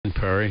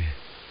Perry.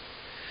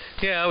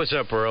 Yeah, I was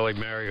up early.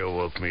 Mario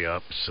woke me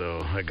up,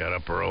 so I got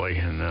up early,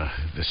 and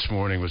this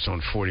morning was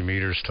on 40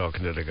 meters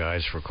talking to the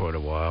guys for quite a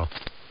while.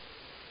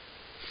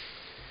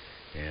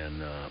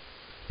 And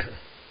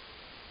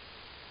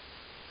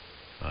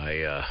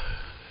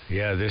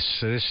yeah,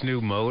 this new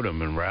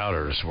modem and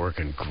router is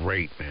working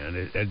great,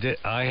 man.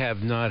 I have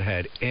not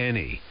had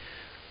any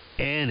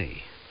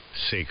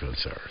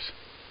sequence errors.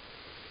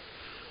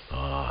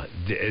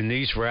 And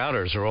these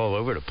routers are all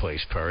over the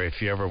place, Perry.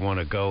 If you ever want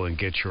to go and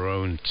get your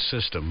own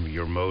system,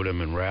 your modem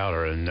and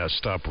router, and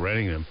stop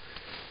renting them,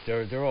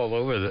 they're all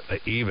over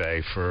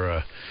eBay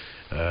for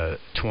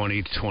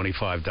 $20 to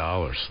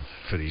 $25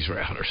 for these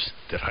routers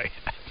that I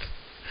have.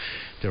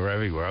 They're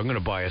everywhere. I'm going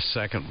to buy a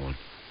second one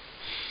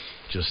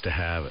just to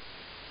have it.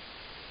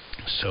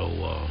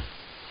 So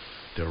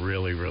they're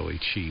really, really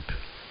cheap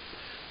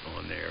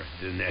on there.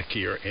 The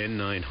Netgear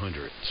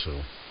N900.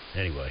 So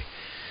anyway.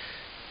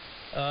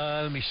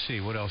 Let me see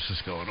what else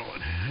is going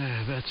on.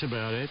 That's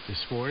about it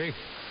this morning.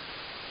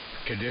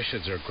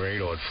 Conditions are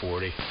great on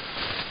 40.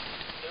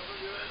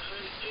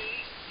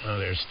 Oh,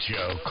 there's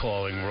Joe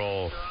calling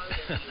roll.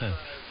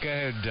 Go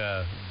ahead,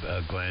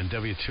 Glenn.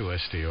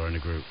 W2SDR in the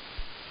group.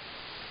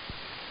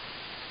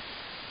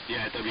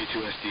 Yeah,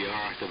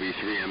 W2SDR,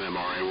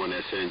 W3MMR,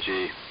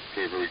 N1SNG.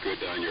 Okay, very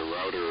good on your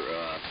router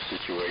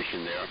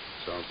situation there.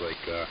 Sounds like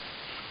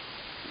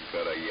you've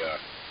got a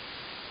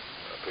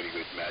pretty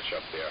good match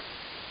up there.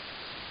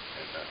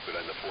 And good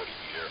on the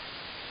 40-meter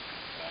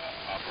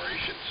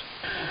operations.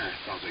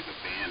 Sounds like the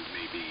band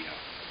may be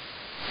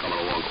coming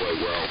along quite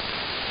well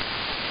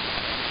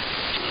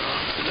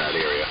in that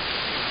area.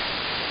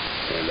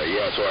 And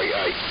yeah, so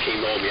I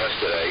came home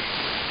yesterday,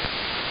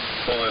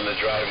 pulling in the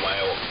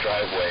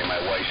driveway.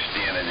 My wife's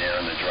standing there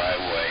in the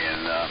driveway,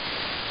 and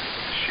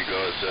she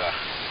goes,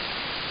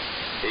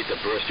 hate to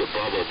burst your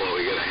bubble, but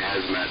we got a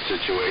hazmat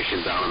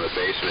situation down in the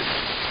basement.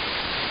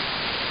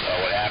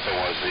 What happened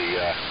was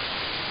the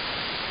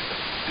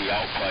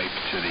outpipe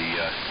to the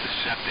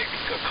septic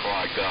got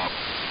clogged up.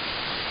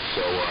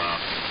 So,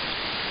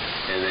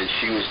 and then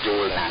she was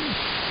doing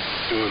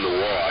the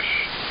wash.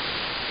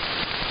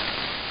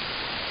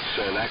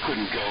 So that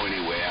couldn't go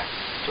anywhere.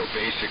 So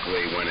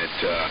basically, when she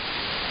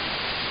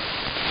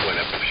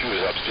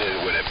was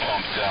upstairs, when it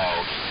pumped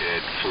out,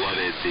 it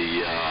flooded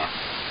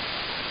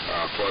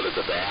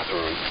the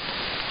bathroom.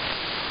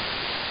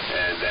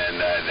 And then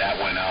that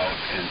went out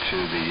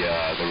into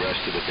the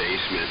rest of the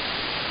basement.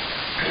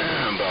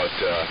 About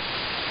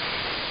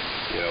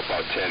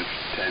 10,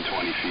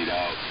 20 feet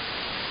out.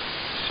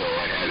 So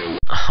I had to...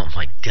 Oh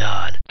my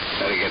God.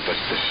 Had to get the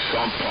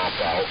sump pump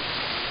out.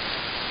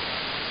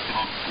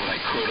 Pump what I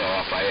could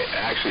off. I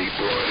actually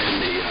brought in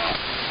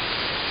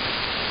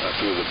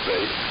through the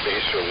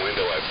basement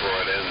window, I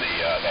brought in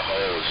the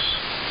hose,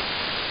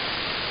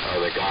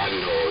 the garden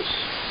hose.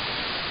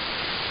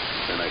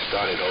 And I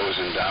started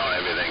hosing down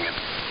everything, and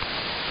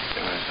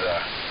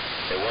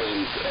it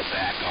wasn't a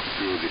backup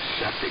through the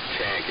septic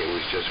tank, it was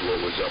just what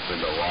was up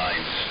in the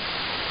lines.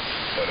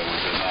 But it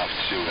was enough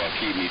to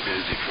keep me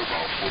busy for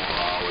about 4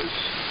 hours.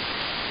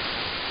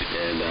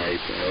 And I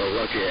was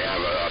lucky to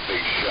have a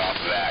big shop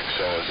vac,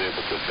 so I was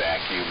able to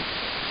vacuum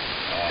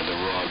the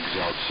rugs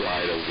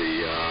outside of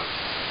the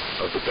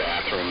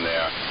bathroom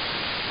there,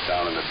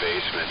 down in the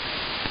basement.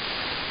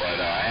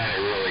 But I had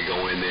to really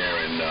go in there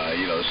and,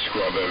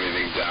 scrub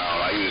everything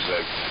down. I used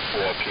like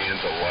 4 cans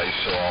of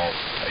Lysol.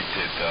 I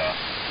did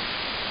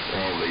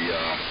all the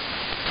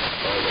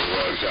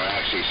rugs.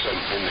 Actually, some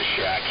in the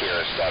shack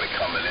here started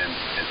coming in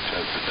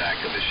into the back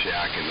of the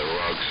shack and the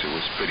rugs. It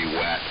was pretty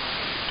wet.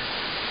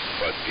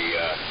 But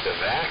the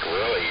vac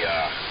really,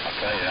 I'll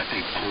tell you, that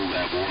thing pulled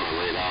that water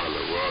right out of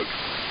the rug.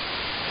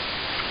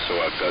 So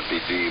I've got the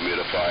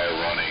dehumidifier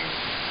running.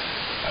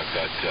 I've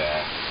got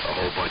a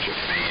whole bunch of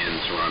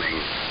fans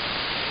running.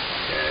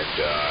 And,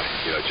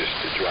 just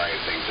to dry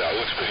things out. It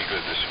looks pretty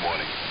good this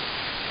morning.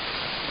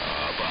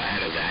 But I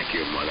had a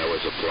vacuum one, that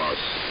was a plus.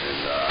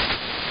 And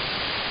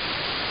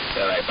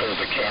then I pulled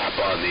the cap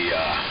on the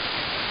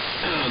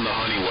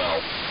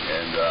Honeywell,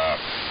 and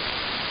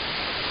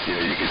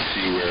you can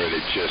see where it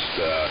had just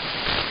the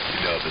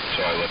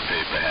toilet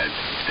paper had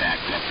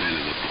stacked up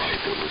into the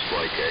pipe. It was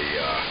like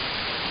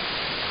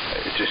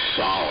it's just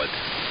solid.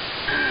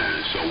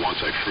 So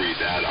once I freed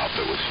that up,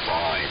 it was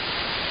fine.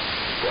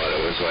 But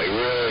it was like,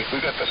 really, we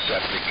got the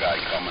septic guy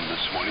coming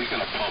this morning. He's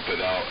gonna pump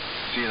it out.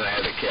 See, I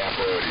had the cap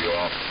already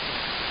off.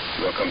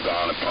 He'll come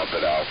down and pump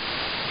it out.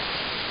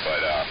 But,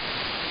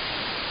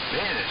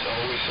 man, there's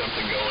always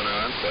something going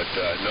on, but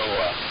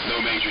no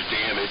major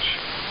damage.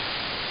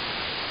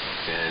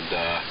 And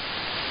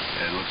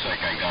it looks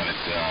like I got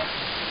it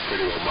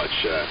pretty well much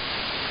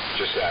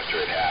just after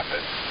it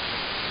happened.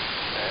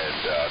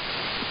 And,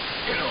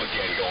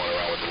 again, going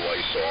around with the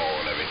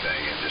Lysol and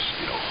everything and just,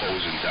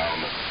 hosing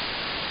down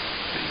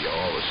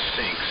all the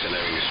sinks and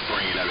everything,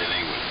 spraying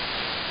everything with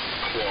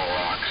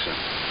Clorox and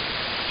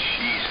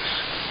Jesus.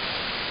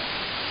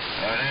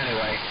 But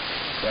anyway,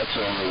 that's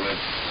over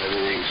with.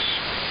 Everything's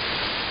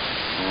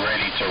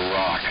ready to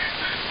rock.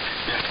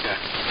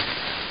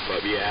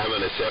 But yeah,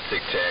 having a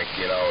septic tank,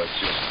 you know, it's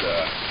just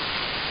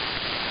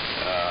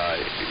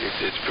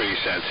it's pretty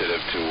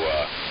sensitive to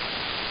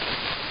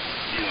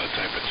you know, the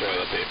type of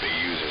toilet paper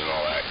you use and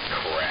all that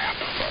crap.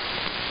 But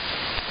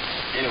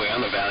anyway,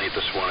 on the Valiant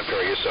this morning,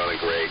 Perry, you're sounding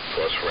great. Of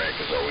course, Frank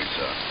is always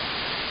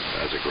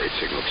has a great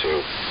signal too,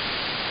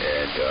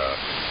 and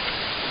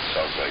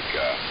sounds like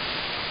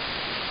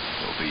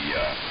we'll be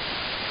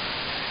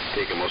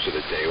taking most of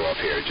the day off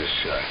here, just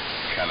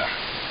kind of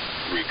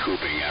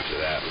recouping after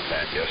that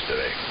event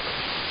yesterday.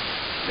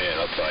 Man,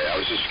 I'll tell you, I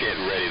was just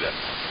getting ready to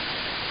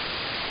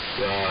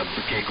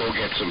go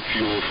get some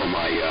fuel for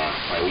my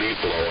leaf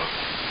blower,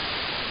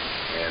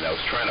 and I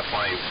was trying to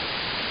find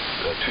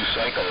the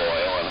 2-cycle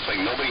oil, and it's like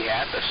nobody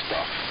had this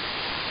stuff,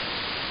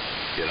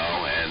 you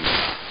know. And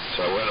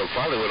so I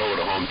finally went over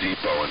to Home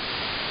Depot, and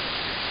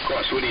of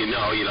course, what do you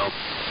know,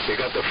 they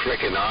got the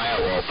frickin'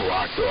 aisle all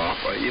blocked off.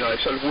 I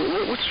said,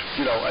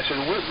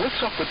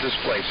 what's up with this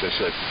place? I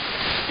said,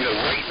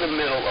 right in the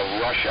middle of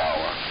rush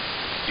hour,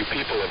 you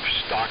people are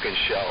stocking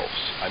shelves.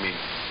 I mean,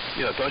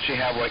 don't you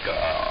have like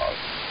a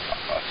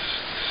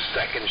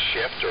second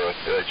shift or a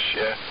third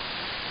shift?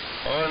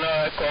 Oh, no,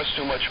 that costs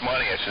too much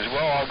money. I said,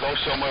 well, I'll go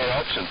somewhere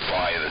else and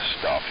buy this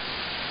stuff.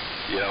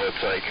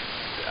 It's like,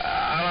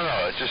 I don't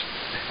know, it's just,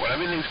 when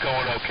everything's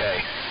going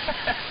okay,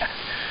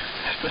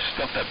 the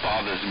stuff that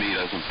bothers me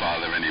doesn't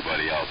bother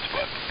anybody else.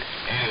 But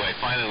anyway,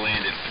 finally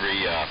landed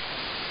three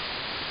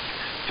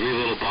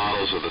little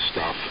bottles of the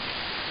stuff,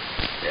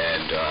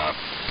 and a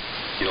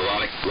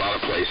lot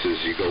of places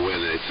you go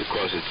in, and of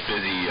course it's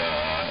busy.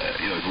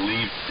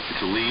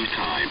 It's leave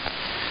time,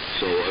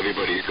 so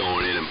everybody's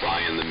going in and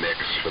buying the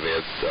mix for their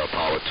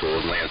power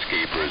tools,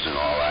 landscapers, and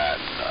all that.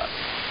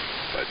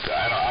 But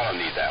I don't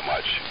need that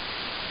much.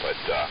 But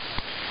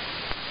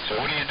so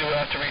what do you do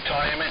after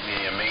retirement?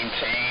 You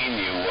maintain,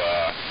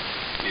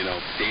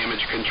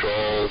 damage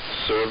control,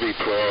 Survey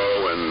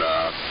Pro, and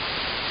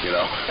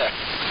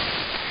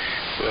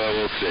well,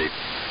 we'll see.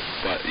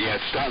 But yeah,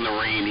 it's starting to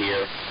rain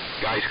here.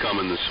 Guy's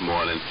coming this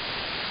morning,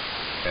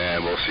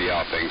 and we'll see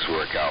how things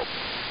work out.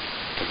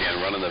 Again,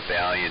 running the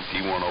Valiant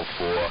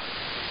D104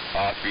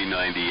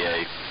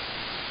 R390A.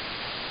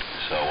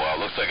 So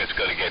looks like it's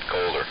going to get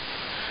colder.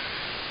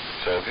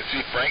 So you can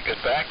see Frank is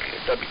back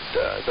at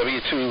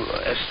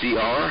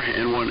W2SDR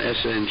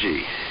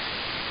N1SNG.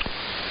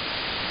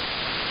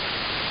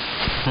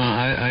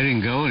 I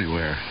didn't go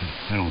anywhere.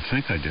 I don't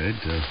think I did.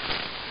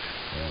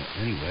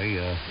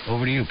 Anyway,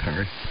 over to you,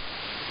 Perry.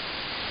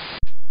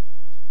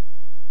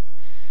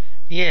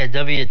 Yeah,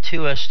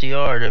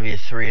 W2SDR,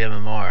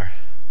 W3MMR.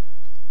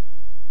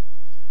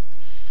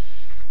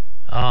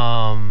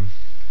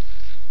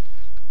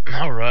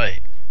 All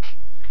right.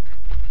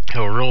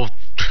 Real.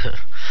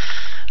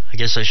 I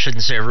guess I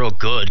shouldn't say real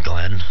good,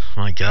 Glenn.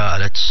 My God,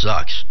 that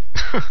sucks.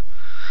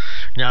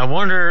 Now I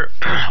wonder.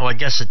 Well, I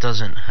guess it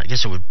doesn't. I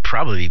guess it would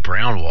probably be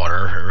brown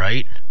water,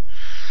 right?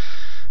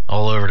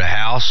 All over the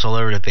house, all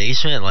over the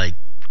basement, like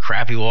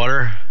crappy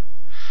water.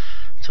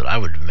 That's what I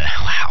would.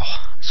 Wow.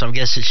 So I'm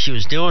guessing she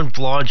was doing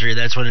laundry.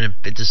 That's when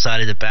it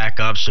decided to back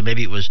up. So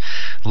maybe it was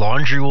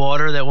laundry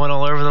water that went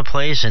all over the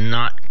place and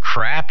not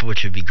crap,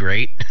 which would be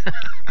great.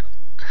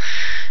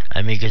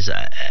 I mean, because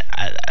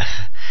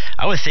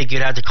I would think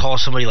you'd have to call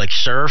somebody like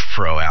Surf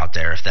Pro out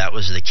there if that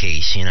was the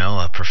case.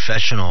 A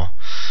professional.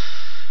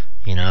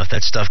 If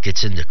that stuff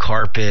gets into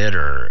carpet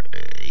or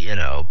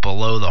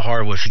below the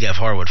hardwood, if you have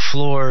hardwood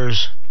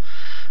floors,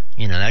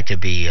 that could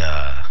be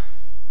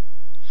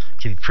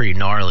pretty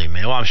gnarly,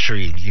 man. Well, I'm sure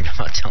I'm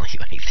not telling you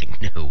anything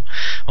new.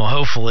 Well,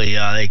 hopefully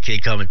they can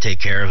come and take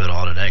care of it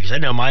all today. Because I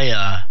know my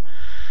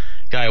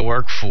guy I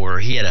work for,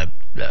 he had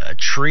a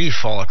tree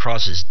fall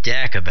across his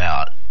deck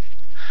about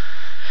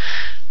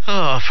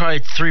probably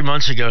 3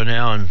 months ago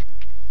now, and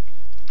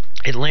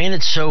it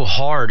landed so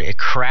hard it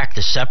cracked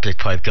the septic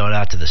pipe going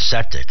out to the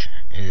septic.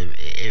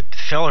 It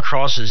fell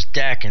across his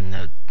deck,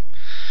 and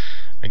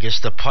I guess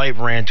the pipe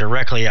ran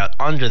directly out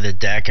under the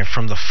deck, and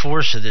from the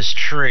force of this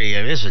tree,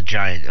 it is a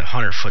giant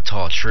 100-foot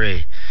tall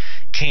tree,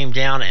 came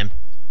down and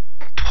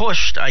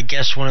pushed, I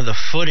guess, one of the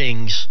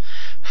footings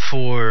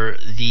for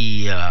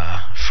the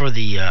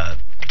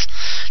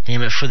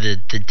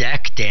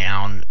deck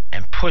down,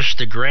 and pushed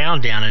the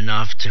ground down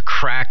enough to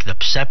crack the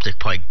septic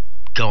pipe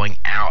going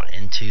out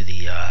into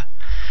the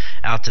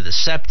out to the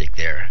septic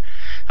there.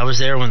 I was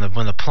there when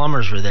the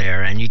plumbers were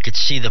there, and you could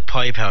see the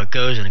pipe, how it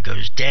goes, and it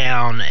goes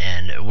down,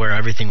 and where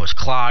everything was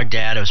clogged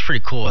at. It was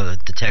pretty cool,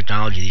 the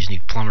technology these new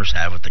plumbers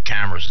have with the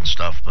cameras and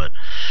stuff. But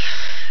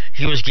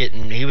it was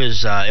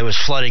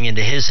flooding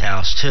into his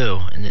house too,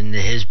 and into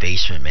his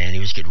basement, man. He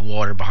was getting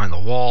water behind the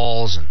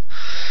walls and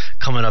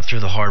coming up through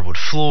the hardwood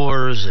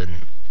floors,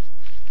 and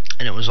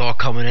it was all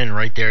coming in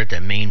right there at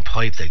that main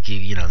pipe that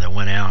that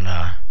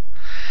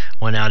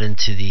went out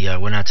into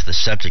the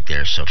septic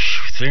there. So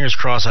fingers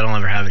crossed I don't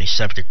ever have any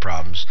septic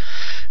problems.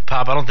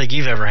 Pop, I don't think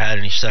you've ever had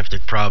any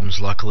septic problems,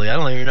 luckily. I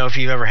don't even know if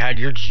you've ever had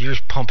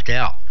yours pumped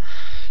out.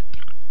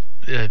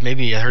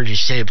 Maybe I heard you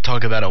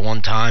talk about it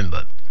one time,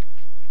 but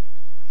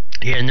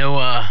Yeah,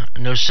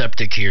 no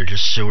septic here,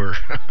 just sewer,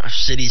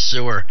 city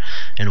sewer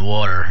and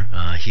water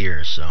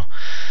here. So,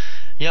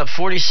 yep,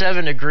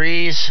 47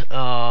 degrees.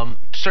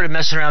 Started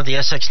messing around with the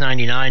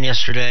SX99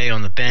 yesterday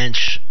on the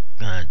bench.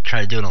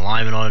 Try to do an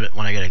alignment on it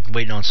when I got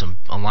waiting on some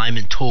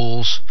alignment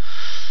tools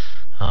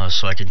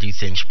so I can do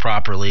things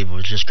properly. But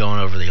was just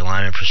going over the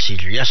alignment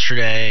procedure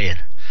yesterday and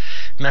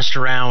messed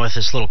around with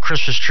this little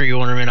Christmas tree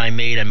ornament I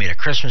made. I made a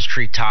Christmas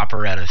tree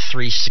topper out of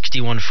 3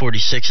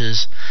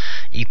 6146s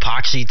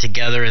epoxied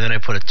together, and then I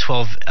put a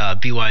 12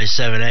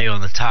 BY7A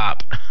on the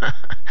top,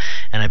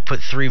 and I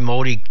put 3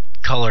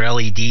 multi-color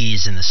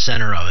LEDs in the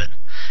center of it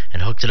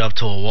and hooked it up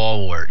to a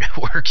wall wart. It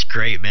works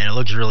great, man. It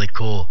looks really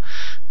cool.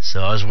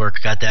 So I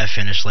got that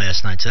finished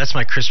last night. So that's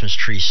my Christmas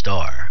tree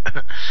star.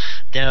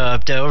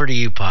 Over to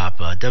you, Pop.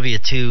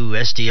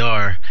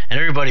 W2SDR, and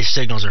everybody's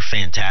signals are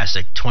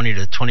fantastic. 20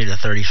 to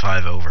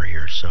 35 over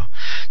here. So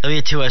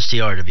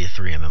W2SDR,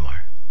 W3MMR.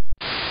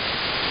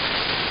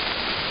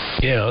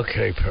 Yeah,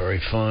 okay, Perry,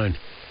 fine.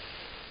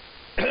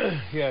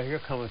 Yeah, you're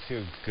coming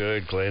through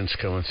good. Glenn's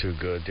coming through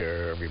good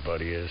there.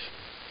 Everybody is.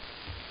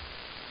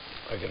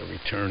 I got to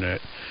return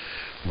that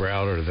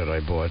router that I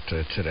bought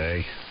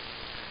today.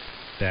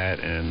 That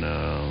and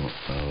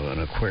an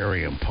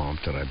aquarium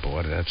pump that I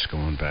bought. That's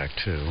going back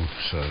too,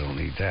 so I don't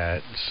need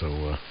that.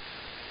 So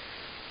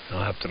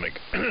I'll have to make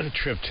a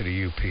trip to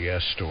the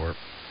UPS store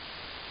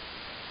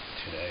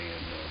today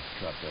and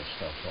drop that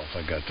stuff off.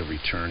 I got the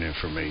return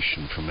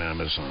information from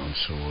Amazon,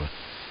 so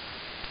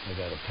I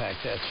got to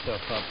pack that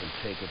stuff up and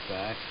take it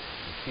back.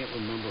 I can't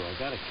remember. I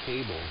got a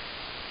cable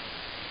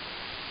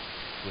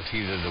with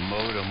either the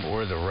modem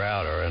or the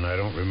router, and I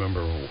don't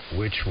remember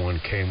which one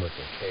came with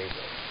the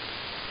cable.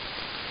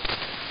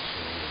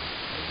 So I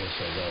guess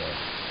I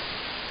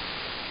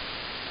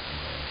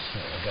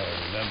gotta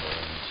remember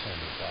and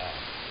send it back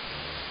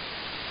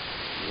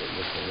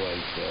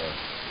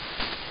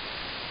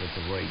with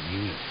the right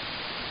unit.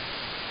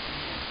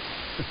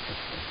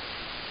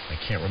 I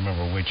can't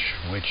remember which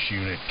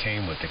unit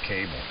came with the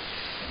cable.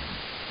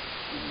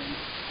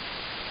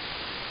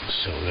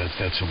 So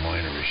that's a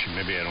minor issue.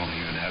 Maybe I don't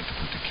even have to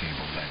put the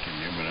cable back in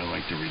there, but I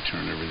like to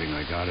return everything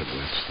I got it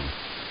with. So.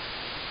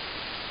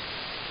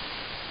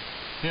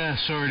 Yeah,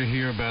 sorry to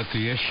hear about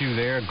the issue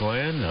there,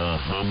 Glenn.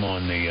 I'm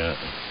on the...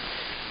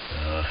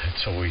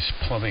 it's always...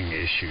 Plumbing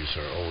issues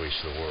are always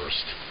the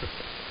worst.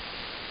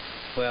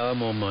 Well,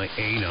 I'm on my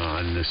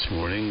Anon this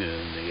morning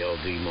and the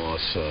LD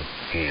Moss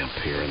amp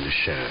here in the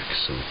shack,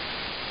 so...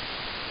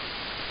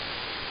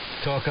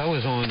 I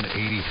was on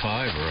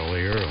 85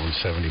 earlier, on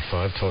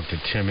 75, talked to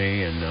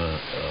Timmy and,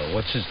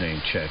 what's his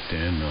name, checked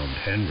in,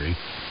 Henry.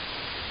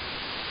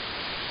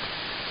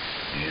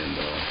 And,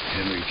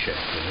 Henry checked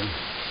in.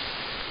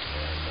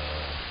 And,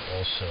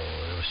 also,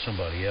 there was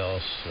somebody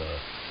else,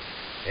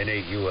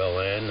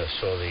 N8ULN, I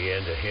saw the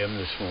end of him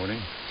this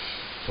morning,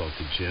 talked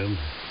to Jim.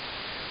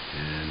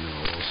 And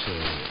also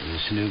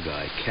this new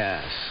guy,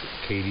 Cass,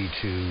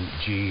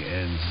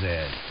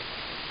 KD2GNZ.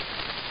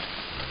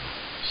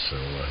 So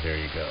there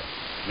you go.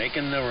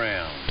 Making the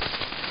rounds.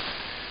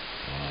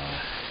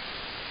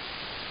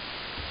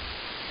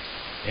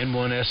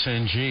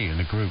 N1SNG in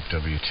the group,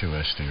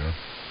 W2SDR.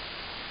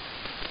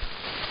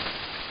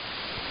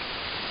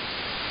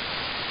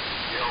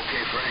 Yeah,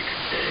 okay, Frank.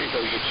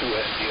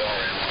 W2SDR,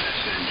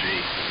 N1SNG.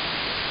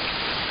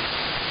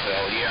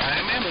 Well,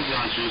 yeah,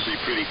 Amazon's usually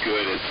pretty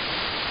good at,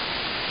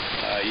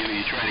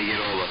 you try to get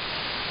all the,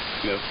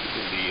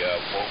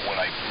 when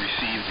I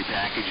receive the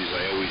packages,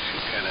 I always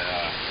kind of,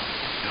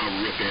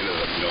 rip into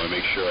them, I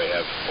make sure I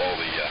have all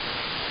the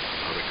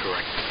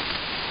correct,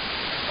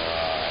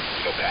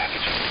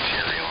 packaging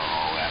material and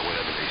all that,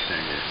 whatever they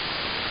send you.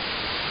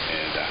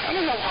 And I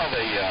don't know how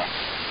they,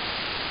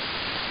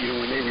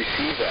 when they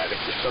receive that, if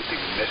there's something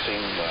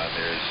missing,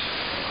 there's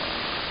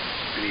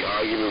any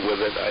argument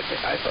with it.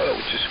 I thought it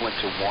just went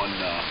to one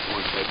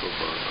type of,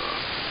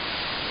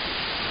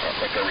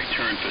 like a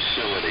return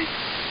facility,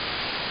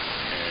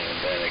 and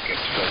then it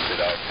gets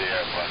filtered out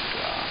there, but,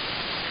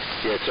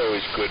 yeah, it's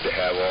always good to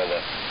have all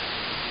the,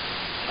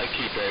 I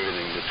keep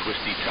everything, the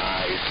twisty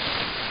ties,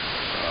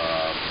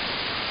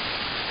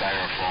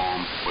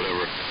 styrofoam,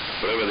 whatever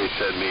they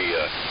send me,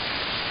 and,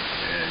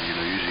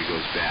 usually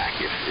goes back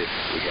if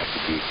we have to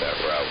beat that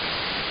route.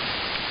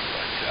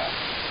 But,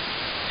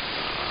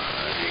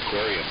 the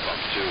aquarium pump,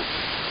 too,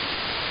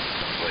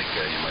 sounds like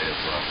you might have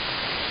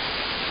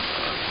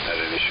had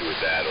an issue with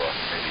that, or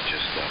maybe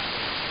just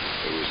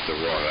it was the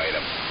wrong item.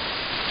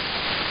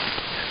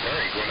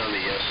 Very good on the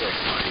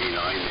SX99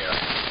 there.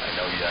 I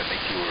know I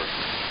think you were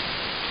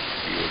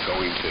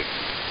going to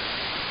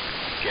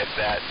get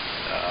that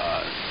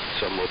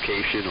some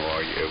location,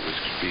 or it was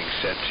being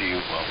sent to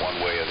you one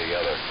way or the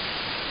other.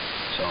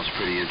 Sounds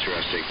pretty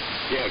interesting.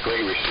 Yeah,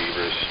 great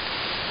receivers,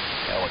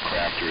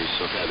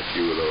 Helicrafters. I've had a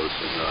few of those,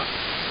 and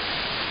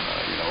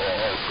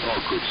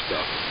all good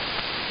stuff.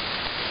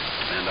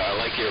 And I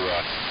like your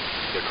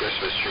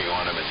Christmas tree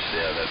ornaments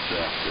there.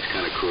 That's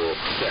kind of cool. The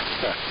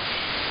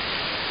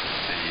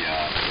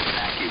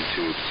vacuum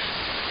tubes.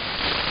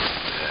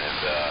 And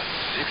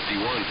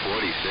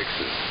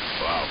 6146s.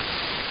 Wow.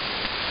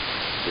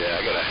 Yeah,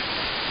 I got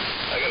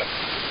a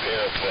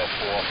pair of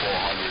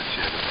 400s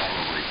here to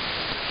probably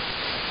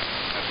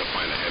have to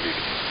find a heavy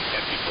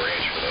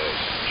branch for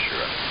those, for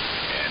sure.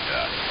 And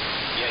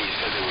yeah, you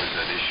said there was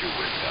an issue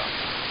with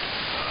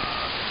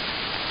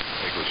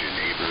I think it was your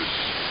neighbor's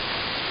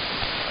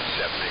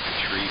septic. A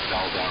tree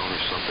fell down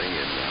or something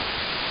and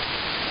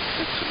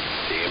did some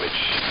damage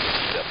to the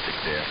septic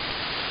there.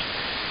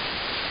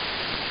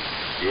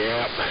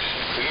 Yeah,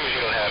 we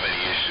usually don't have any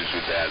issues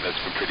with that.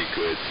 That's been pretty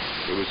good.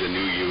 It was a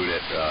new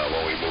unit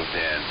when we moved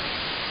in.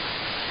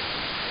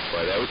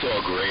 But that was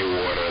all gray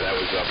water. That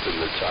was up in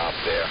the top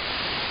there.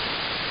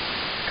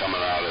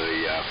 Coming out of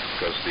the,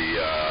 because the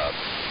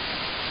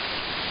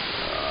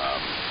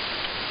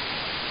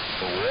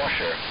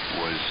washer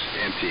was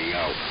emptying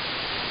out.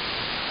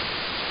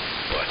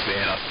 But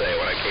man, I'll tell you,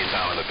 when I came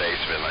down in the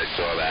basement and I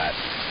saw that,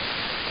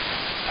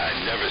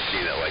 I'd never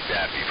seen it like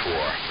that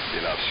before.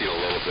 You know, I've seen a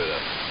little bit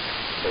of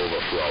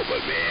overflow,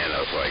 but man, I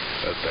was like,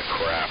 that's the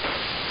crap.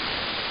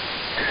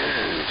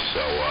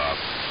 So,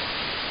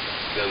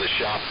 then the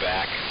shop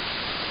vac,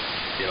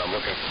 you know,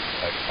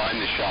 I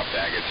find the shop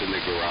vac, it's in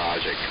the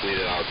garage, I clean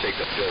it out, take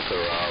the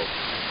filter out.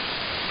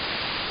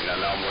 You know,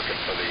 now I'm looking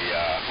for the,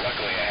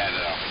 luckily I had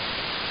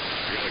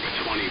like a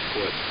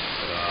 20-foot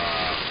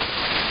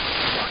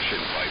suction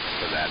pipe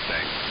for that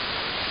thing.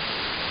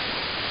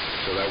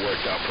 So that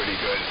worked out pretty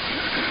good.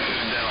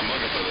 And then I'm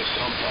looking for the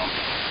sump pump.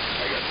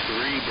 I got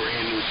 3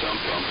 brand new sump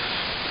pumps.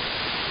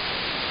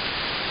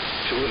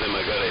 2 of them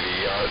I got at a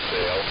yard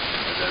sale,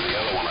 and then the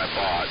other one I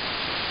bought.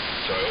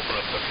 So I open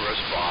up the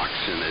first box,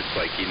 and it's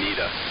like you need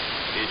a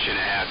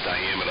 1.5-inch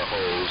diameter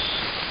hose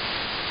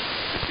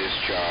to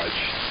discharge.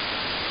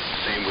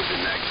 Same with the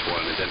next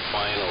one, and then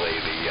finally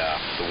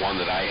the one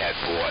that I had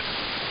bought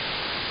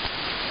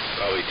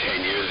probably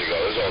 10 years ago.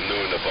 It was all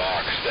new in the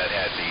box. That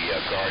had the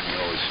garden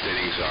hose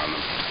fittings on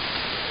them.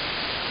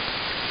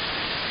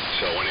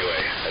 So anyway,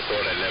 I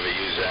thought I'd never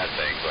use that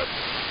thing, but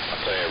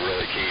I'll tell you, it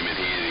really came in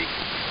easy.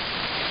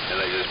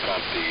 And I just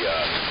pumped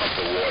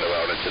the water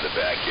out into the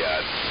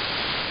backyard.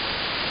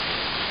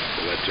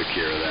 So that took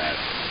care of that.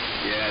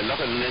 Yeah,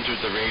 nothing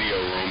entered the radio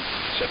room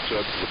except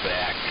towards the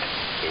back.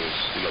 It was,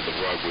 you know, the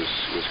rug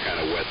was kind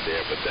of wet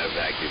there, but that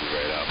vacuumed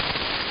right up.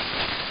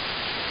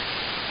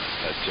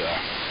 But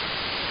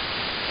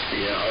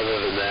yeah, other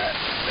than that,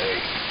 hey,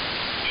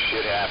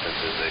 shit happens,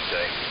 as they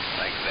say.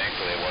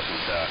 Thankfully, it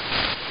wasn't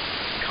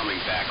coming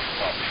back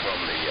up from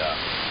the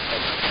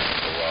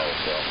below.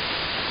 So,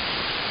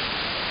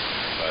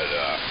 but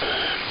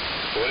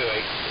so anyway,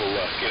 we'll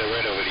get it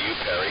right over to you,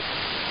 Perry.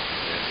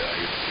 And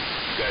you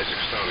guys are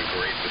sounding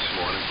great this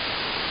morning.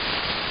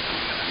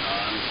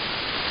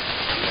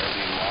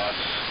 Everything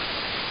loss.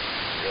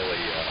 Really,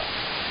 a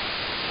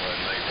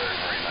very,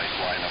 very nice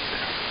lineup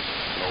there.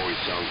 It always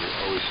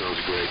sounds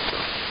great. So,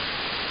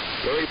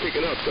 go ahead and pick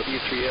it up.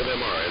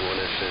 W3MMR,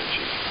 N1SNG.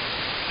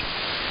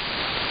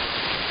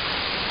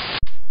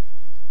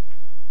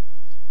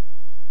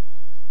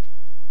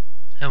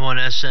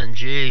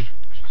 N1SNG.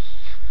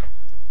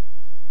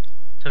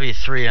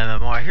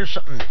 W3MMR. I hear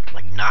something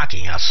like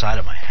knocking outside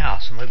of my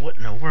house. I'm like, what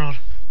in the world?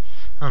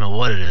 I don't know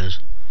what it is.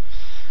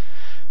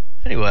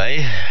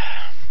 Anyway,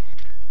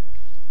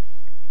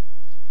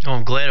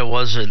 I'm glad it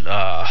wasn't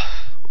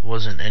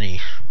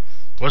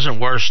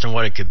worse than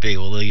what it could be.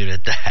 We'll leave it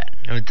at that.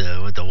 With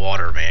the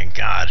water, man.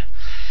 God.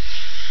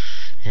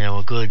 Yeah,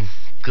 well, good.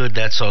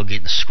 That's all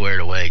getting squared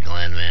away,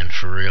 Glenn, man,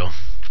 for real.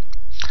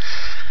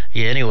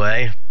 Yeah.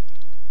 Anyway,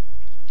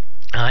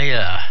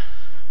 I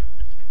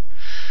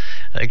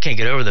can't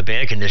get over the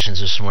bad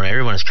conditions this morning.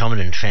 Everyone is coming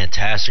in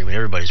fantastic. I mean,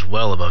 everybody's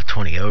well above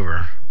 20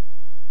 over.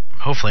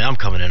 Hopefully I'm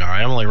coming in all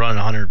right. I'm only running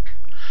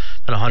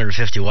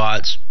 150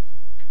 watts.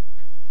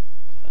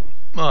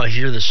 Oh,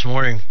 here this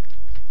morning,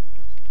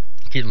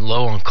 getting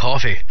low on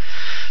coffee.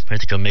 I have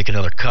to go make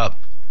another cup.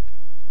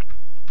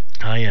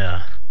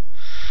 Yeah,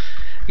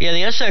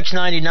 the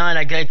SX99,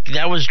 I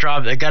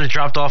got it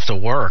dropped off to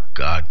work,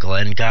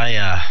 Glenn.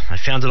 I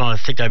found it on, I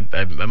think I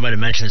might have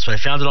mentioned this, but I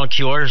found it on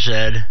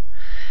QRZ.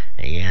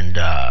 And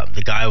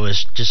the guy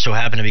was just so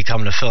happened to be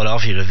coming to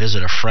Philadelphia to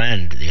visit a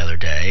friend the other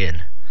day,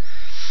 and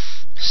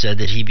said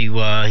that he'd be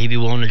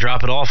willing to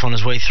drop it off on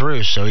his way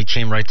through. So he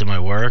came right to my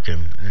work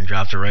and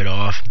dropped it right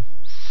off.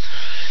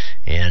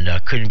 And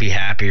couldn't be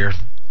happier.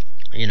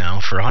 You know,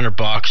 for $100,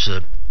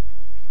 the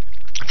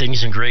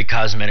thing's in great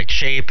cosmetic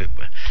shape.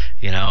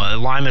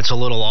 Alignment's a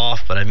little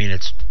off, but I mean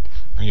it's,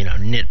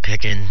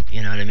 nitpicking.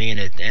 You know what I mean?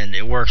 And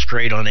it works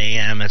great on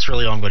AM. That's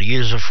really all I'm going to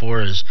use it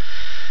for, is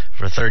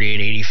for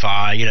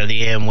 3885.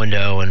 The AM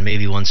window and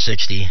maybe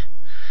 160.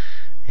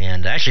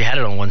 And I actually had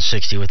it on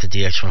 160 with the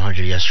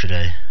DX100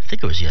 yesterday. I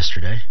think it was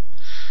yesterday.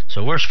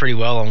 So it works pretty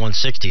well on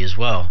 160 as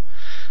well.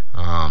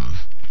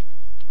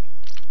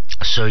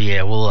 So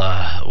yeah,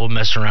 we'll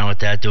mess around with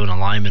that, do an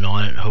alignment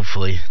on it.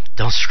 Hopefully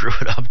don't screw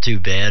it up too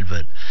bad.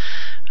 But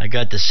I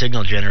got the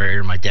signal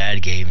generator my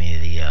dad gave me,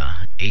 the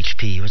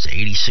HP, what's it,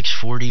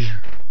 8640?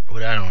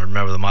 I don't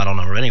remember the model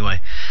number. Anyway,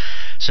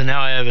 So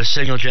now I have a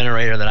signal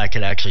generator that I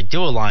could actually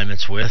do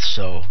alignments with,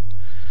 so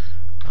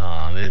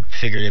I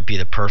figured it'd be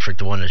the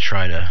perfect one to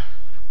try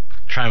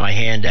my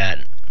hand at,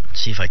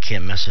 see if I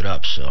can't mess it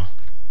up. So,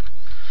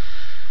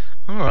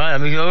 all right,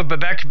 I'm gonna go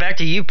back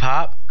to you,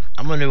 Pop.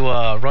 I'm going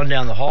to run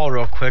down the hall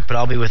real quick, but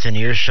I'll be within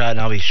earshot,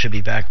 and should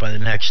be back by the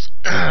next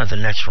the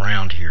next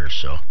round here.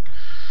 So,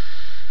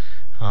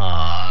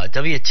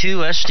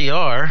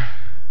 W2SDR,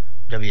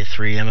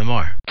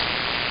 W3MMR.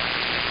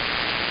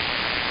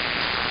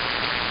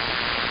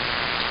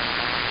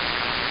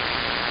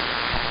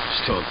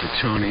 Just talked to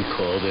Tony,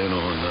 called in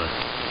on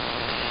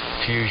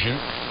Fusion.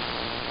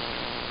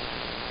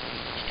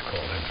 Just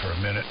called in for a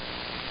minute.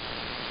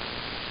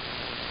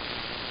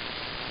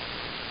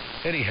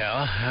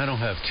 Anyhow, I don't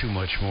have too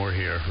much more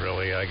here,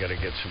 really. I got to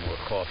get some more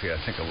coffee. I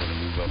think I want to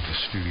move up to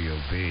Studio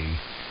B.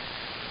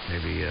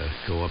 Maybe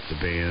go up the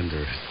band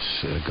or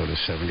go to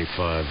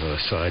 75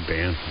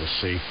 sideband. We'll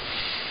see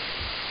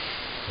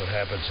what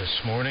happens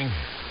this morning.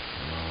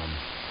 I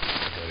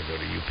got to go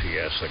to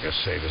UPS, like I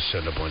say, to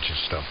send a bunch of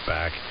stuff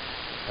back.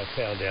 I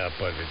found out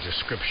by the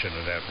description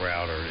of that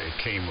router, it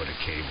came with a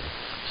cable.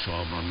 So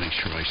I'll make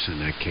sure I send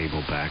that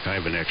cable back. I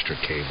have an extra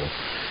cable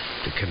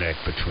to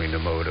connect between the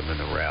modem and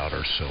the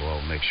router, so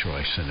I'll make sure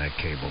I send that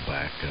cable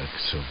back.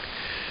 So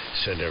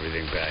send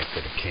everything back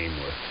that it came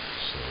with.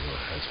 So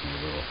that's my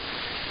little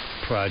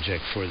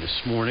project for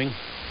this morning.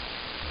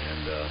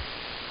 And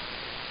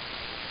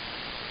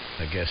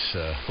I guess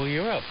well,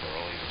 you're up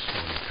early this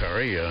morning,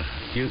 Perry.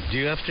 Do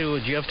you have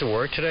to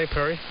work today,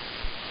 Perry?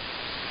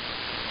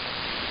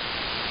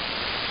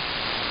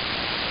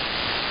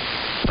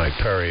 Like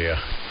Perry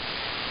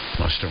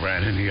must have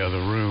ran in the other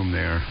room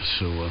there.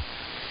 So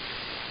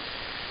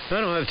I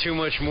don't have too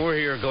much more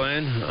here,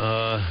 Glenn.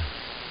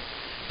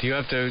 Do you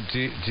have to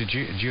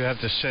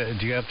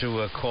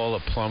call a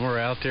plumber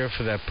out there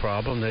for that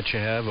problem that you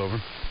have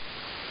over?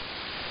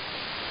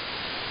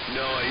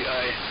 No,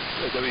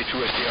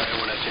 W2SDR,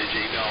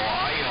 N1SNG. No,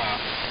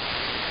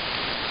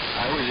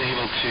 I was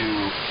able to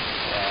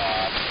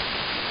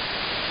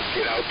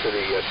get out to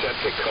the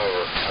septic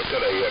cover. I've got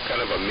a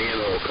kind of a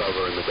manhole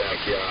cover in the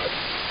backyard.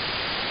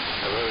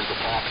 I wanted to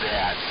pop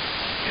that,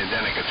 and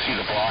then I could see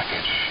the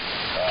blockage.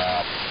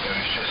 It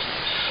was just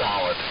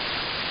solid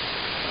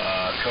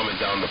coming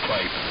down the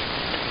pipe.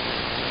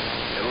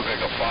 It looked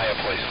like a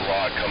fireplace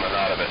log coming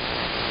out of it.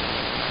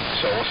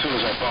 So as soon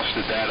as I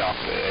busted that up,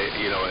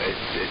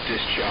 it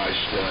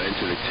discharged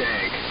into the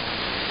tank.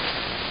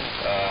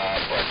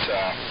 But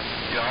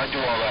I do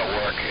all that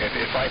work.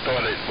 If I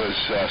thought it was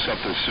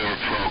something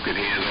ServPro could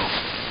handle,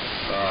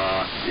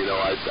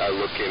 I'd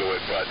look into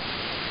it. But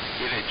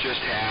it had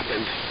just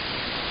happened.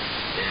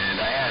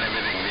 And I had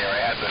everything there.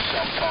 I had the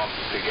sump pump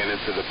to get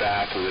into the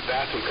bathroom. The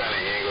bathroom kind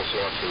of angles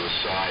off to the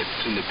side.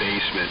 It's in the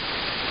basement.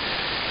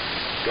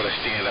 Got a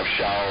stand-up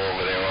shower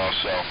over there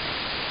also.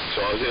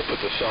 So I was going to put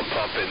the sump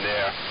pump in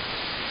there.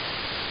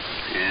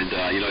 And,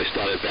 I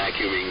started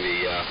vacuuming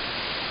the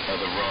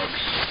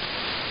rugs.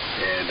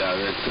 And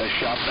the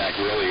shop vac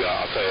really,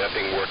 I'll tell you, that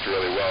thing worked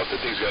really well.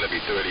 The thing's got to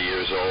be 30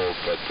 years old,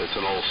 but it's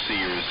an old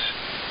Sears.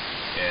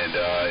 And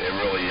it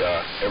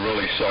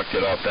really sucked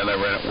it up. Then I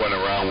went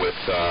around with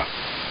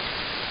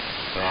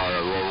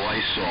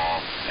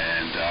Lysol,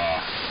 and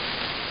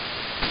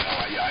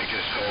I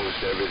just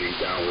hosed everything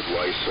down with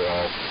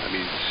Lysol. I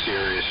mean,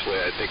 seriously,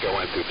 I think I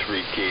went through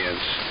 3 cans,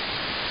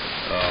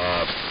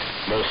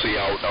 mostly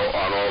out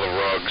on all the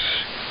rugs,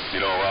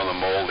 around the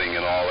molding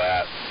and all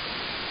that.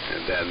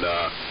 And then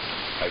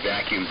I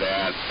vacuumed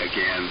that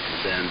again,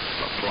 then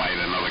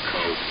applied another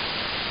coat.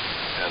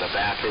 The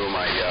bathroom,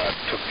 I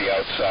took the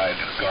outside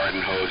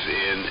garden hose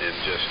in and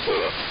just,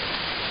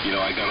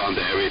 I got onto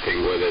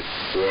everything with it.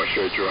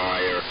 Washer,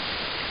 dryer,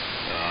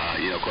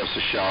 of course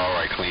the shower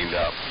I cleaned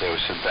up. There was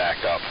some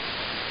backup.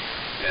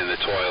 And the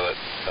toilet,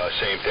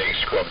 same thing,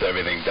 scrubbed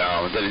everything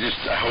down. Then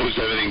I hosed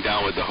everything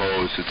down with the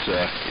hose.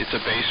 It's a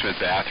basement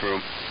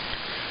bathroom.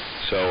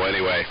 So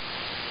anyway,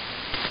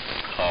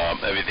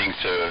 everything's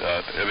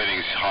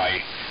high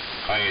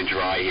and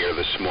dry here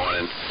this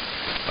morning.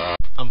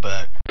 I'm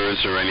back.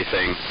 Or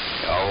anything,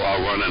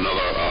 I'll run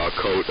another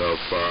coat of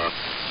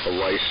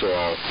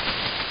Lysol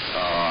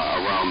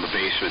around the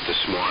basement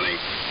this morning,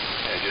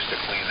 and just to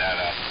clean that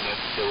up.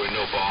 There were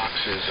no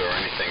boxes or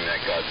anything that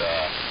got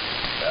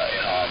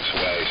in harm's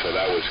way, so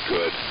that was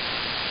good.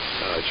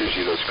 It's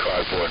usually those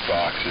cardboard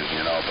boxes,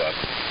 but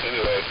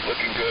anyway,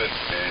 looking good,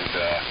 and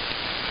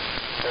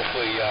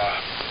hopefully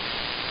that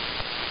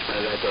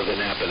doesn't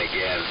happen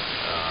again.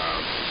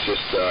 It's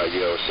just,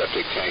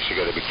 septic tanks, you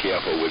got to be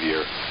careful with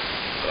your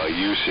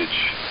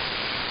usage,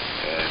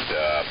 and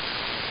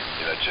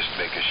just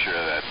making sure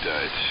that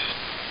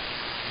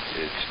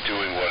it's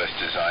doing what it's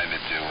designed to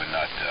do, and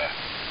not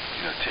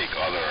take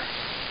other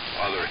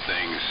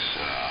things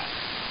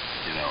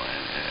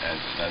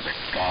as a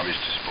garbage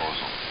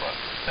disposal. But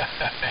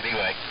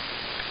anyway,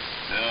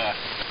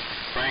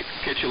 Frank,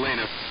 catch you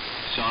later.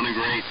 Sounding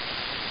great.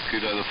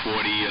 Good other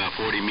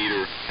 40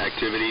 meter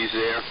activities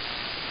there,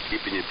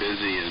 keeping you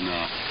busy. And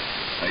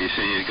you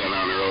saying you got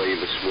on early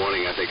this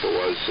morning, I think it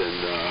was,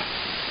 and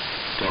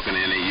talking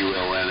to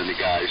NAULN and the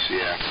guys.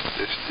 Yeah,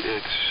 it's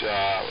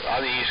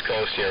on the East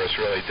Coast here. It's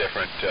really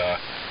different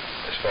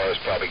as far as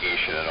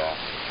propagation and all.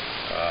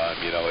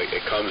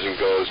 It comes and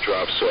goes,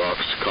 drops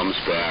off, comes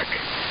back.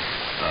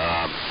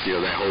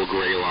 That whole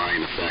gray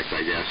line effect,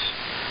 I guess.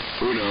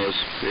 Who knows?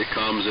 It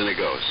comes and it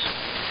goes.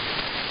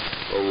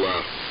 We'll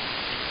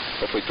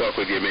hopefully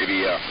talk with you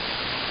maybe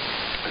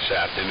this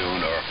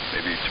afternoon or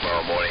maybe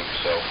tomorrow morning.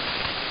 So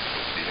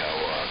we'll see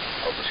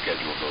how the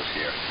schedule goes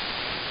here.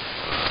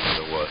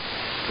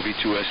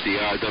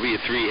 W2SDR,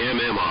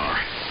 W3MMR,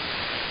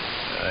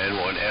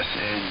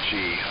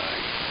 N1SNG.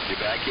 You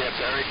back yet,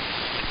 Barry?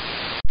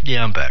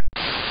 Yeah, I'm back.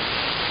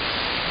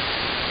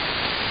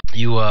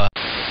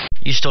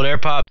 You still there,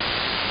 Pop?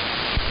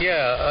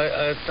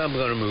 Yeah, I'm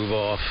going to move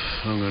off.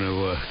 I'm going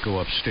to go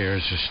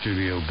upstairs to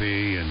Studio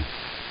B and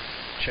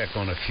check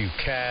on a few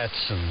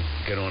cats and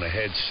get on a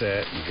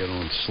headset and get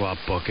on Slop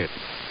Bucket,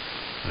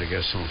 I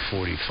guess on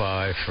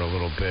 45 for a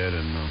little bit,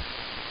 and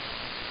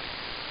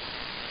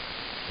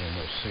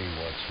we'll see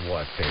what's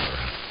what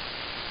there.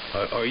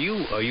 Are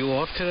you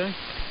off today?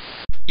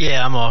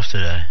 Yeah, I'm off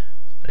today.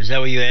 Is that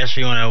what you asked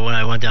me when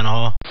I went down the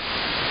hall?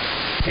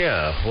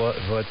 Yeah.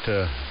 What?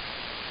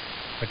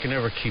 I can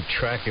never keep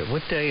track of.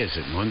 What day is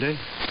it? Monday?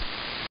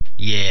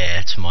 Yeah,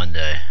 it's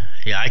Monday.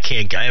 Yeah, I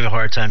can't. I have a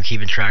hard time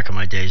keeping track of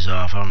my days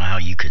off. I don't know how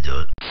you could do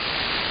it.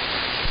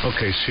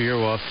 Okay, so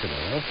you're off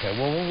today. Okay,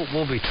 well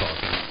we'll be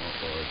talking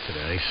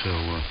today, so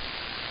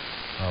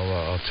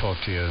I'll talk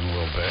to you in a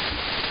little bit,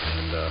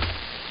 and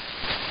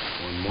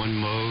on one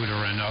mode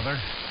or another.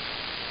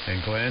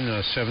 And Glenn,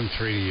 7-3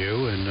 to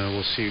you, and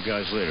we'll see you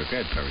guys later. Go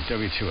ahead, Perry.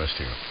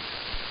 W2SDR.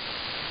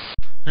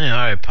 Yeah,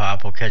 all right,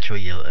 Pop. I'll catch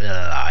with you.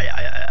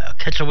 I'll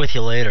catch up with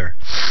you later.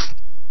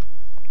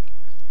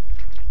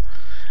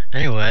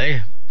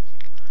 Anyway,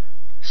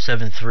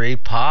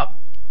 7-3, Pop.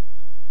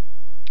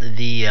 What's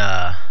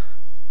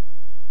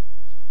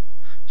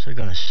I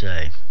gonna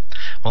say?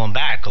 Well, I'm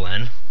back,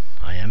 Glenn.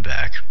 I am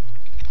back.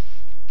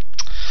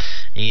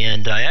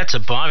 And that's a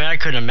bomb. I mean, I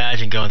couldn't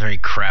imagine going through any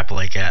crap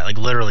like that. Like,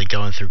 literally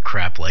going through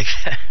crap like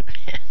that.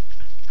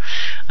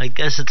 I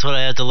guess that's what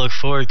I have to look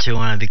forward to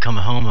when I become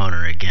a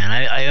homeowner again.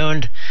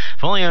 I've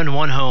only owned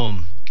one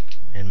home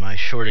in my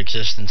short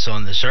existence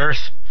on this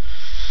earth.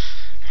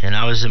 And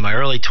I was in my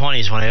early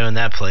 20s when I owned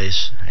that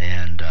place.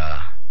 And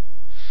I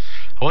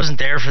wasn't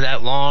there for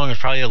that long. It was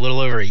probably a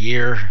little over a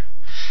year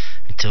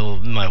until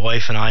my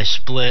wife and I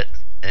split.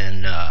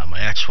 And my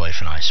ex-wife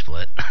and I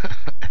split.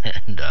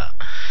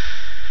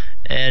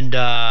 And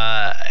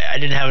I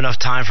didn't have enough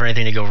time for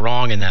anything to go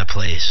wrong in that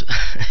place.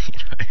 You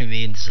know what I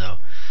mean? So,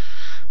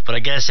 but I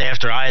guess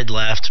after I had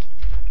left,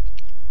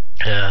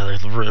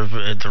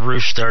 the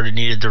roof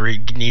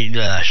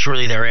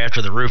shortly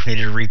thereafter the roof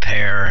needed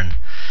repair, and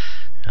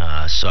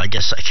so I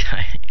guess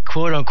I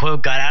quote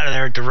unquote got out of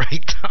there at the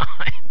right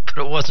time.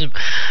 But it wasn't.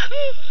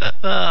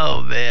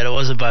 Oh man, it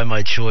wasn't by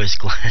my choice,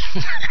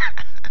 Glenn.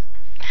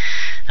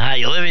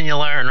 You live and you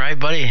learn, right,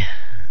 buddy?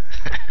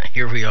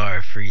 Here we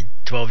are,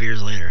 12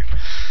 years later.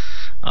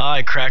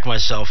 I crack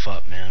myself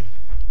up, man.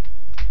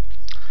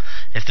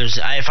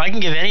 If I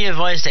can give any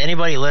advice to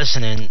anybody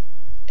listening,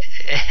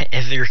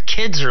 if your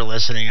kids are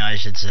listening, I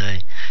should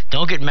say,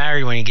 don't get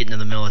married when you get into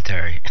the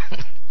military.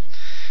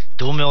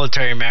 Dual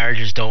military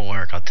marriages don't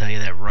work. I'll tell you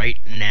that right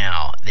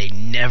now. They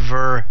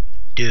never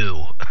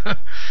do.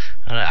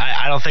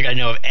 I don't think I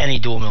know of any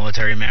dual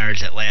military marriage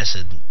that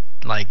lasted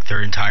like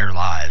their entire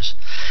lives.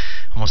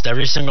 Almost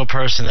every single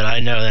person that I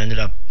know that ended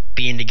up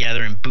being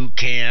together in boot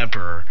camp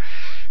or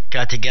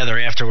got together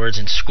afterwards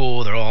in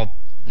school,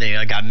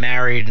 they got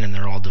married and then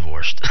they're all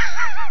divorced.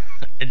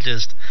 It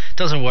just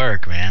doesn't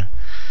work, man.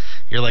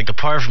 You're like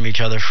apart from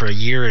each other for a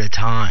year at a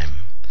time.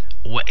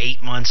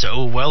 8 months,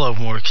 well over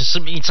more. Because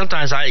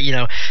sometimes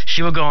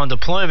she would go on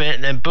deployment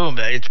and then boom,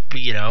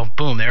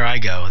 boom, there I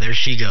go, there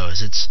she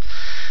goes. It's,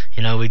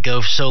 we'd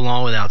go so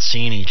long without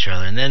seeing each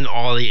other, and then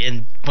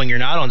and when you're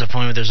not on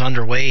deployment, there's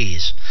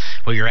underways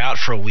where you're out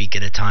for a week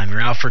at a time.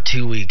 You're out for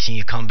 2 weeks and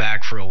you come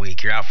back for a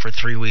week. You're out for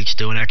 3 weeks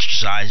doing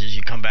exercises.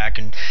 You come back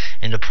and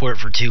deport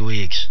for 2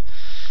 weeks.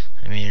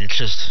 I mean,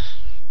 it's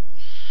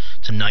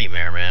a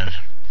nightmare, man.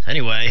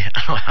 Anyway, I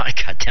don't know how I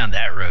got down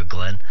that road,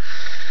 Glenn.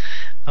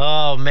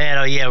 Oh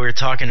man, we were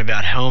talking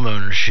about home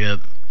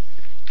ownership.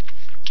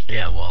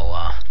 Yeah,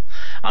 well,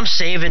 I'm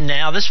saving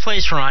now. This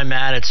place where I'm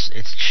at,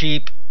 it's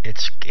cheap.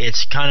 It's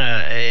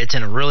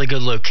in a really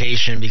good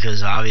location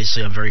because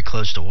obviously I'm very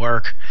close to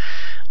work.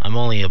 I'm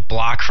only a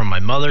block from my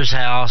mother's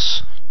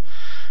house.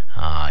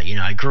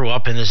 I grew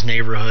up in this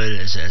neighborhood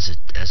as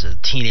a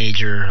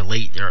teenager,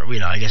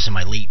 I guess in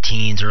my late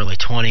teens, early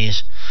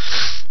 20s.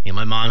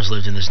 My mom's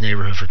lived in this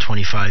neighborhood for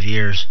 25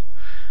 years,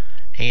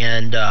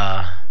 and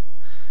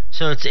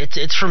so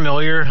it's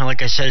familiar. And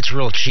like I said, it's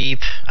real cheap.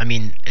 I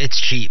mean,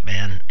 it's cheap,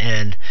 man,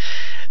 and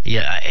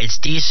yeah, it's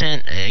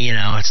decent.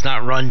 It's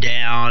not run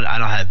down. I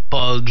don't have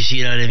bugs.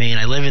 You know what I mean?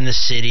 I live in the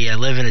city. I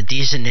live in a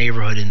decent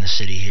neighborhood in the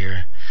city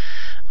here,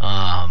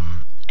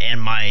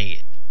 and my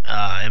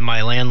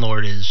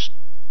landlord is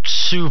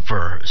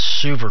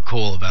super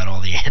cool about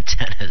all the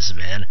antennas,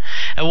 man.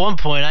 At one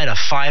point, I had a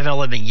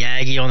 5-element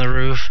Yagi on the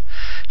roof,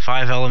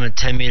 5-element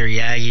 10-meter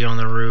Yagi on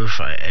the roof.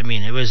 I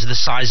mean, it was the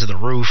size of the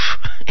roof.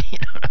 You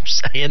know what I'm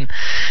saying?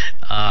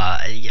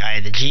 I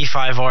had the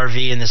G5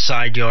 RV in the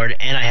side yard,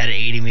 and I had an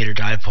 80-meter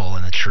dipole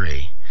in the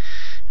tree.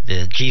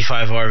 The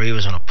G5 RV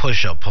was on a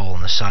push-up pole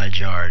in the side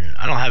yard. And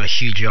I don't have a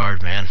huge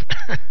yard, man.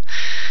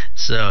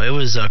 So it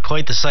was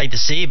quite the sight to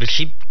see. But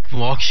she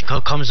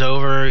comes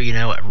over, you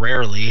know,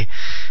 rarely,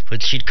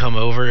 but she'd come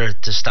over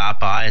to stop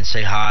by and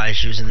say hi.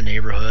 She was in the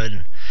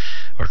neighborhood,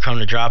 or come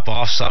to drop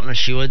off something.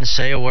 She wouldn't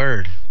say a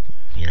word,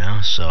 you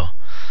know. So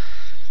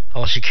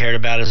all she cared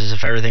about is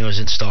if everything was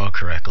installed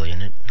correctly,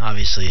 and it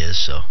obviously is.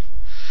 So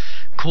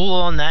cool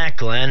on that,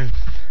 Glenn.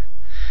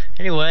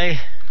 Anyway,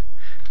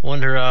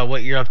 wonder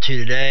what you're up to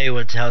today.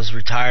 How's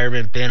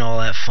retirement been? All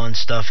that fun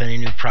stuff. Any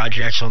new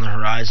projects on the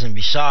horizon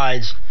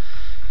besides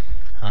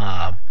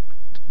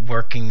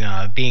working,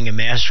 being a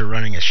master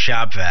running a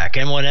shop vac?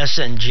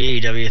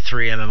 N1SNG,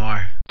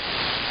 W3MMR.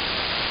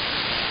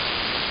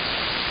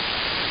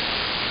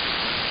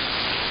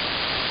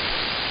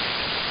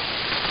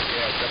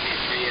 Yeah,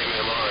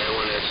 W3MMR,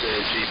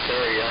 N1SNG.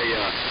 Perry,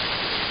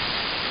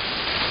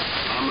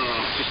 I'm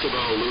just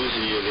about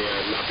losing you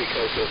there, not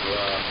because of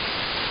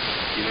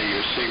you know,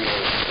 your signal.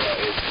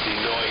 It's the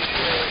noise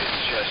here.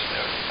 It's just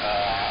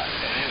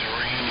it is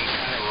raining,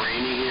 kind of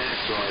rainy here,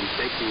 so I'm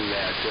thinking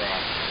that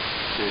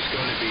there's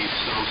going to be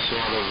some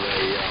sort of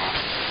a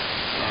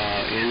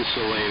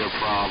insulator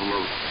problem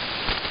or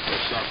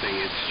something.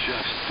 It's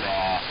just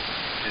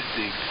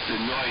the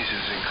noise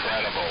is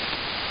incredible,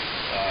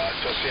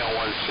 especially on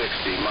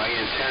 160. My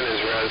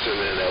antenna's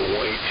resonant at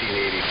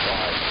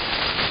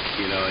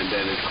 1885, you know, and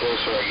then the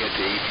closer I get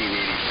to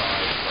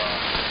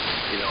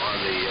 1885, you know, on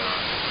the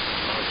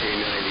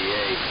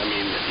RK98, I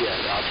mean, yeah,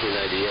 the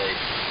RK98,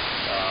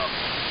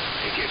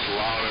 it gets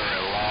louder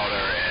and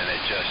louder, and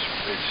it's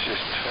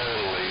just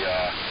totally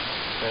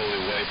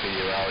wiping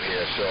you out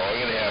here. So I'm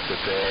going to have to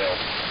bail.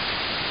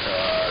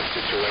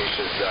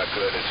 Situation's not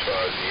good as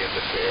far as the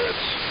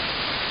interference.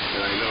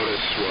 And I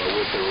notice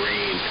with the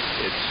rain,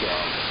 it's a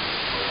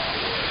lot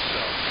worse. So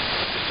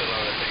just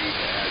another thing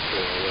to add to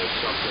the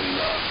list.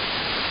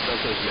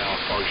 Something's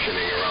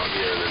malfunctioning around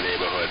here in the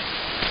neighborhood.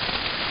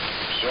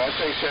 So I'll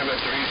say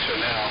 7.3s for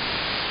now.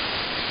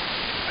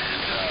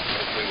 And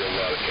hopefully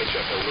we'll catch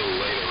up a little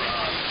later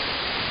on.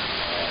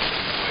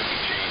 Might be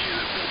changing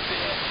a bit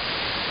there.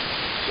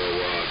 So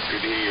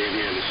good to hear you in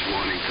here this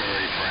morning,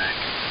 Perry, Frank.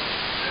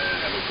 And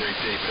have a great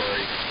day,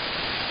 Perry.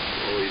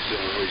 Always good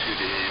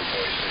to hear your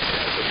voice.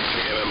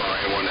 W3MMR,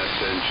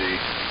 N1SNG.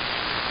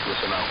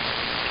 Listen out.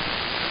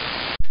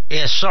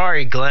 Yeah,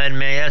 sorry, Glenn,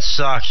 man. That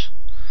sucks.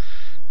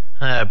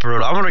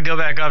 Brutal. I'm gonna go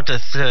back up to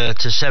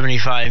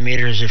 75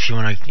 meters if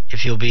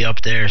you'll be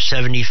up there.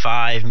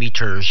 75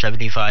 meters,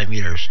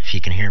 if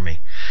you can hear me.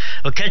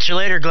 We'll catch you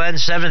later, Glenn.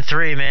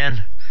 7-3,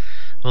 man.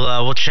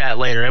 We'll chat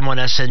later.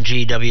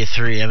 N1SNG,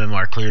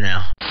 W3MMR. Clear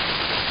now.